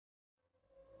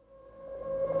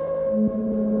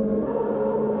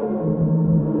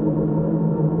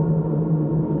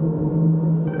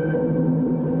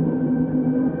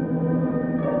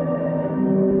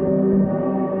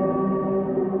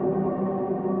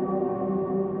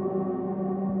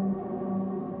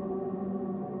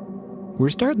We're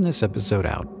starting this episode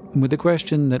out with a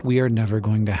question that we are never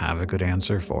going to have a good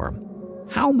answer for.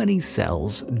 How many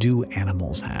cells do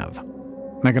animals have?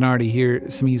 I can already hear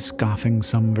me scoffing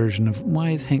some version of,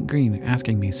 why is Hank Green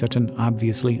asking me such an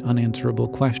obviously unanswerable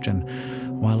question,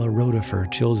 while a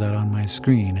rotifer chills out on my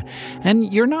screen.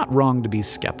 And you're not wrong to be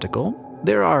skeptical.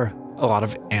 There are a lot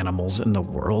of animals in the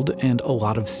world, and a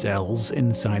lot of cells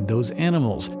inside those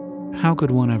animals. How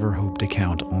could one ever hope to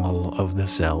count all of the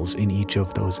cells in each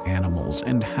of those animals?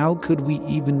 And how could we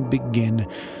even begin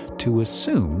to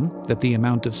assume that the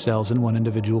amount of cells in one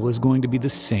individual is going to be the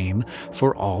same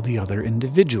for all the other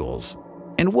individuals?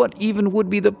 And what even would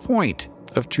be the point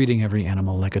of treating every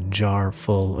animal like a jar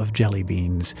full of jelly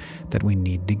beans that we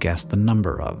need to guess the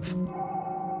number of?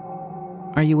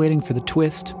 Are you waiting for the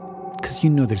twist? Because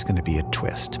you know there's going to be a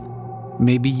twist.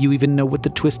 Maybe you even know what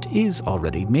the twist is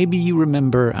already. Maybe you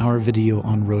remember our video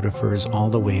on rotifers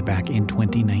all the way back in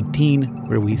 2019,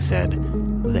 where we said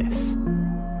this.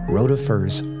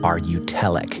 Rotifers are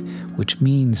eutelic, which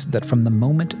means that from the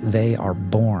moment they are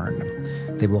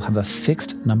born, they will have a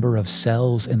fixed number of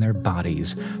cells in their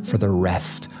bodies for the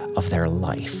rest of their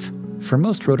life. For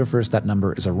most rotifers, that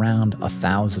number is around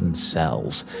 1,000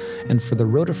 cells. And for the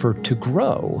rotifer to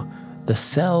grow, the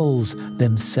cells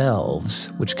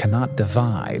themselves, which cannot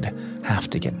divide, have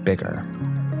to get bigger.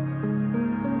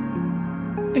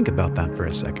 Think about that for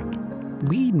a second.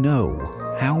 We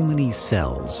know how many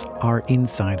cells are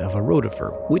inside of a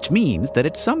rotifer, which means that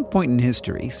at some point in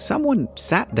history, someone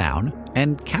sat down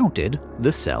and counted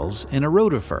the cells in a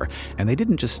rotifer. And they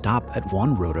didn't just stop at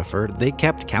one rotifer, they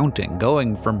kept counting,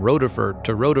 going from rotifer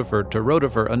to rotifer to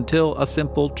rotifer until a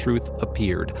simple truth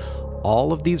appeared.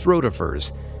 All of these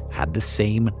rotifers had the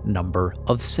same number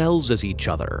of cells as each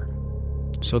other.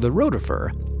 So the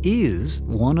rotifer is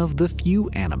one of the few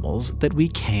animals that we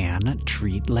can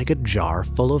treat like a jar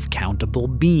full of countable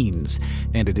beans,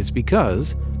 and it is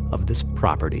because of this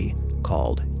property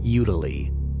called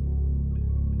utily.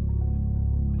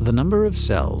 The number of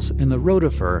cells in the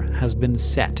rotifer has been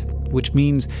set, which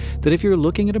means that if you're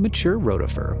looking at a mature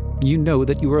rotifer, you know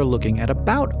that you are looking at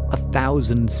about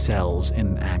 1,000 cells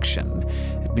in action.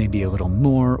 It may be a little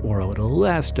more or a little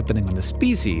less depending on the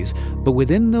species, but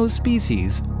within those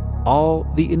species, all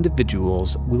the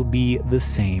individuals will be the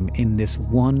same in this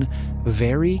one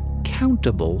very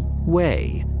countable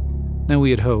way. Now,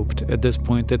 we had hoped at this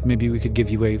point that maybe we could give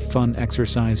you a fun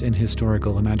exercise in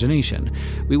historical imagination.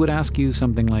 We would ask you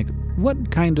something like,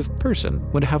 what kind of person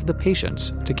would have the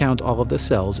patience to count all of the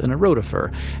cells in a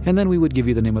rotifer? And then we would give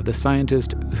you the name of the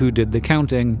scientist who did the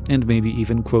counting, and maybe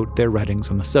even quote their writings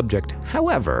on the subject.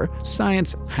 However,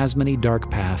 science has many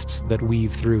dark pasts that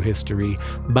weave through history,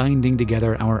 binding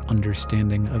together our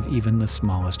understanding of even the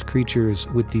smallest creatures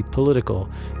with the political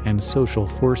and social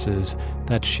forces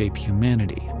that shape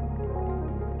humanity.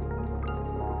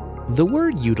 The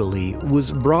word utily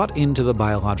was brought into the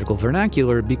biological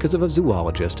vernacular because of a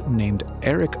zoologist named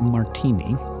Eric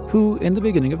Martini, who, in the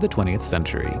beginning of the 20th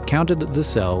century, counted the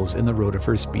cells in the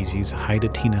rotifer species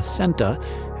Hydatina senta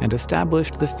and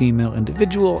established the female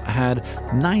individual had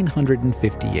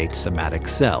 958 somatic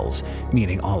cells,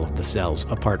 meaning all of the cells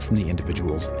apart from the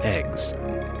individual's eggs.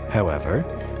 However,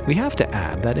 we have to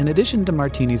add that in addition to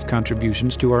Martini's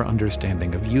contributions to our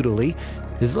understanding of utily,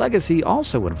 his legacy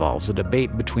also involves a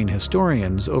debate between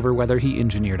historians over whether he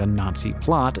engineered a Nazi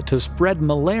plot to spread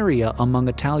malaria among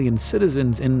Italian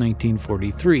citizens in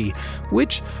 1943,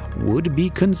 which would be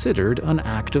considered an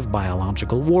act of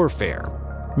biological warfare.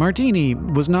 Martini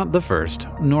was not the first,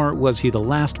 nor was he the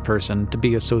last person to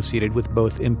be associated with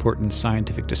both important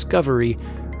scientific discovery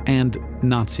and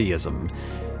Nazism.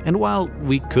 And while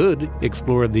we could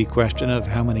explore the question of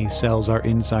how many cells are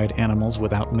inside animals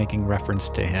without making reference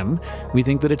to him, we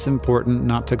think that it's important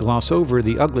not to gloss over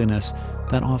the ugliness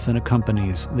that often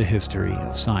accompanies the history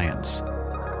of science.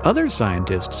 Other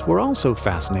scientists were also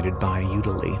fascinated by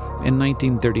utily. In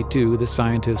 1932, the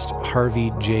scientist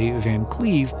Harvey J. Van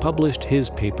Cleve published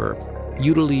his paper,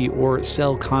 Utily, or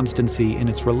cell constancy in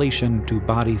its relation to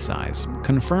body size,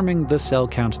 confirming the cell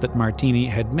counts that Martini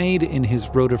had made in his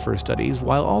rotifer studies,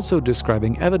 while also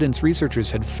describing evidence researchers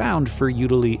had found for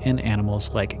utily in animals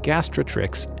like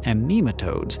gastratrix and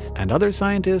nematodes, and other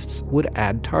scientists would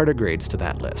add tardigrades to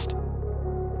that list.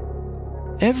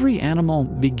 Every animal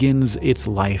begins its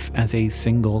life as a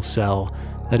single cell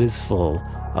that is full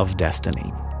of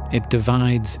destiny. It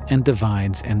divides and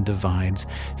divides and divides,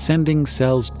 sending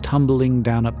cells tumbling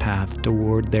down a path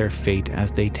toward their fate as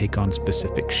they take on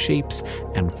specific shapes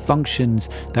and functions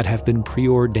that have been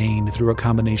preordained through a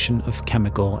combination of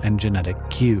chemical and genetic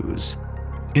cues.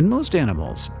 In most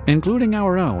animals, including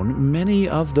our own, many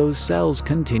of those cells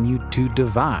continue to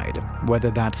divide, whether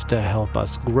that's to help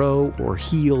us grow or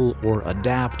heal or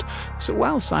adapt. So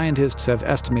while scientists have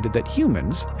estimated that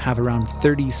humans have around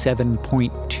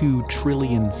 37.2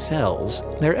 trillion cells,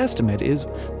 their estimate is,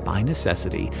 by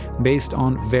necessity, based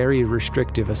on very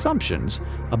restrictive assumptions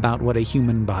about what a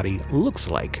human body looks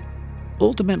like.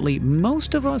 Ultimately,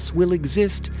 most of us will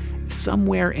exist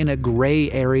somewhere in a gray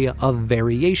area of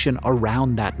variation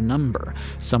around that number.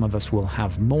 Some of us will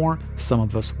have more, some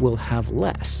of us will have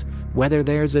less. Whether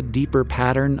there's a deeper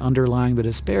pattern underlying the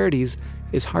disparities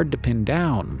is hard to pin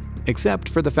down, except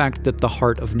for the fact that the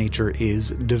heart of nature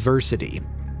is diversity.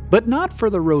 But not for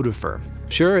the rotifer.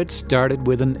 Sure, it started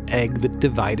with an egg that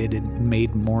divided and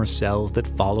made more cells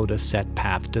that followed a set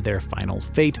path to their final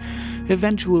fate,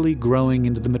 eventually growing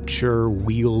into the mature,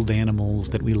 wheeled animals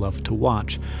that we love to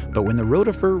watch. But when the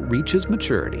rotifer reaches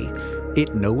maturity,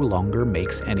 it no longer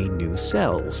makes any new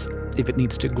cells. If it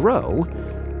needs to grow,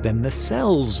 then the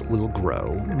cells will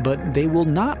grow, but they will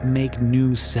not make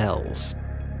new cells.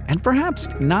 And perhaps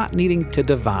not needing to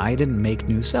divide and make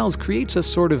new cells creates a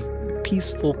sort of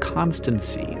peaceful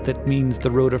constancy that means the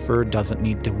rotifer doesn't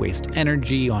need to waste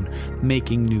energy on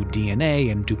making new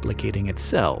DNA and duplicating its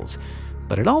cells.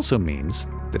 But it also means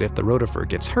that if the rotifer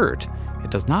gets hurt, it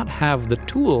does not have the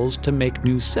tools to make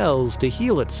new cells to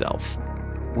heal itself.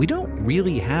 We don't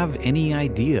really have any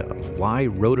idea of why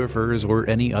rotifers or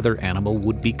any other animal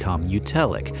would become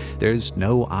eutelic. There's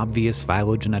no obvious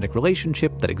phylogenetic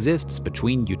relationship that exists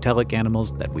between eutelic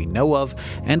animals that we know of,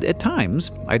 and at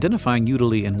times, identifying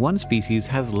eutely in one species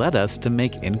has led us to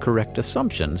make incorrect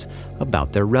assumptions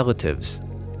about their relatives.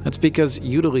 That's because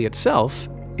eutely itself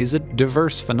is a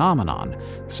diverse phenomenon.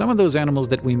 Some of those animals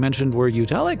that we mentioned were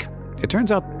eutelic. It turns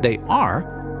out they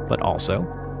are, but also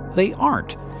they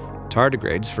aren't.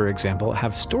 Tardigrades, for example,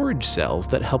 have storage cells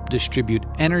that help distribute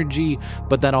energy,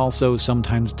 but that also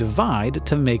sometimes divide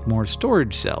to make more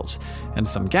storage cells. And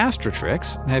some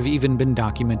gastrotrichs have even been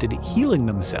documented healing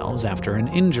themselves after an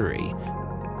injury.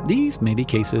 These may be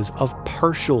cases of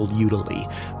partial eutely,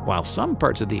 while some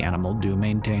parts of the animal do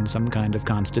maintain some kind of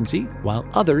constancy, while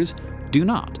others do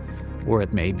not. Or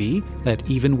it may be that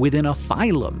even within a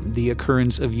phylum, the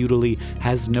occurrence of eutely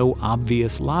has no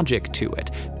obvious logic to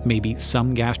it. Maybe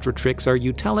some gastrotrichs are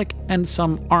eutelic and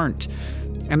some aren't.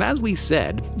 And as we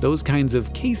said, those kinds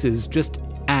of cases just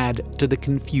add to the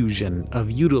confusion of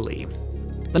eutely.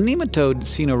 The nematode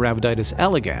Caenorhabditis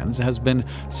elegans has been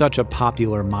such a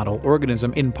popular model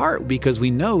organism in part because we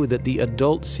know that the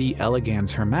adult C.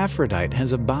 elegans hermaphrodite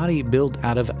has a body built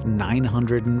out of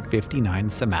 959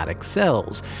 somatic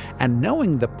cells, and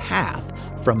knowing the path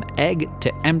from egg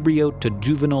to embryo to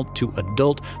juvenile to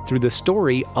adult through the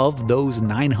story of those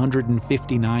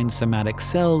 959 somatic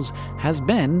cells has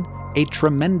been a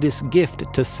tremendous gift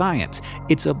to science.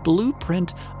 It's a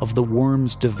blueprint of the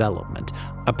worm's development,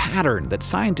 a pattern that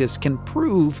scientists can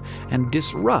prove and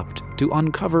disrupt to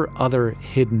uncover other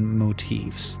hidden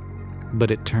motifs.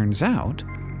 But it turns out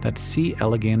that C.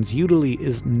 elegans eutely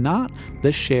is not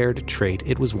the shared trait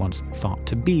it was once thought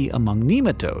to be among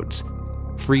nematodes.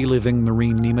 Free-living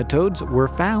marine nematodes were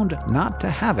found not to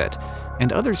have it,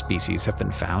 and other species have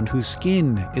been found whose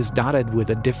skin is dotted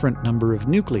with a different number of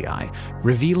nuclei,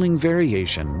 revealing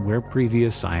variation where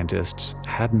previous scientists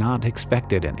had not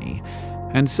expected any.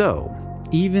 And so,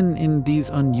 even in these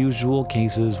unusual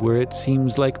cases where it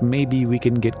seems like maybe we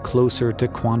can get closer to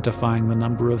quantifying the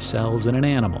number of cells in an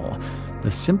animal,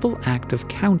 the simple act of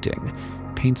counting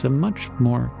paints a much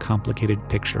more complicated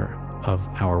picture of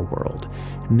our world.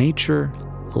 Nature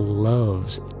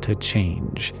loves to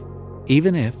change,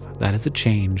 even if that is a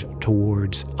change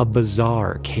towards a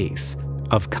bizarre case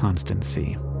of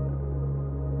constancy.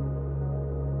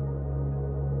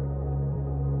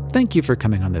 Thank you for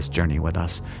coming on this journey with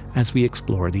us as we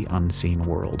explore the unseen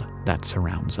world that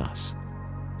surrounds us.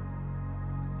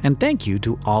 And thank you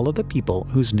to all of the people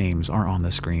whose names are on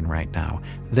the screen right now.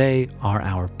 They are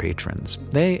our patrons.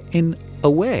 They, in a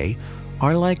way,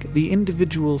 are like the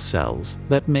individual cells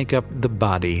that make up the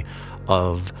body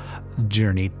of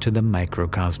Journey to the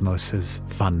Microcosmos'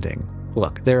 funding.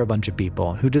 Look, there are a bunch of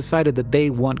people who decided that they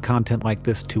want content like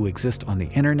this to exist on the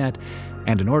internet,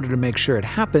 and in order to make sure it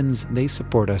happens, they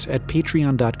support us at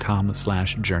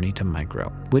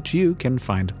patreon.com/journeytomicro, which you can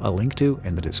find a link to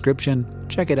in the description.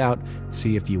 Check it out,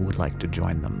 see if you would like to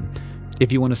join them.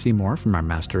 If you want to see more from our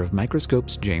master of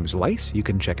microscopes, James Weiss, you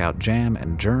can check out Jam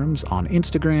and Germs on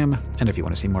Instagram, and if you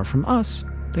want to see more from us,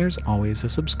 there's always a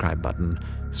subscribe button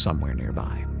somewhere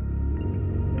nearby.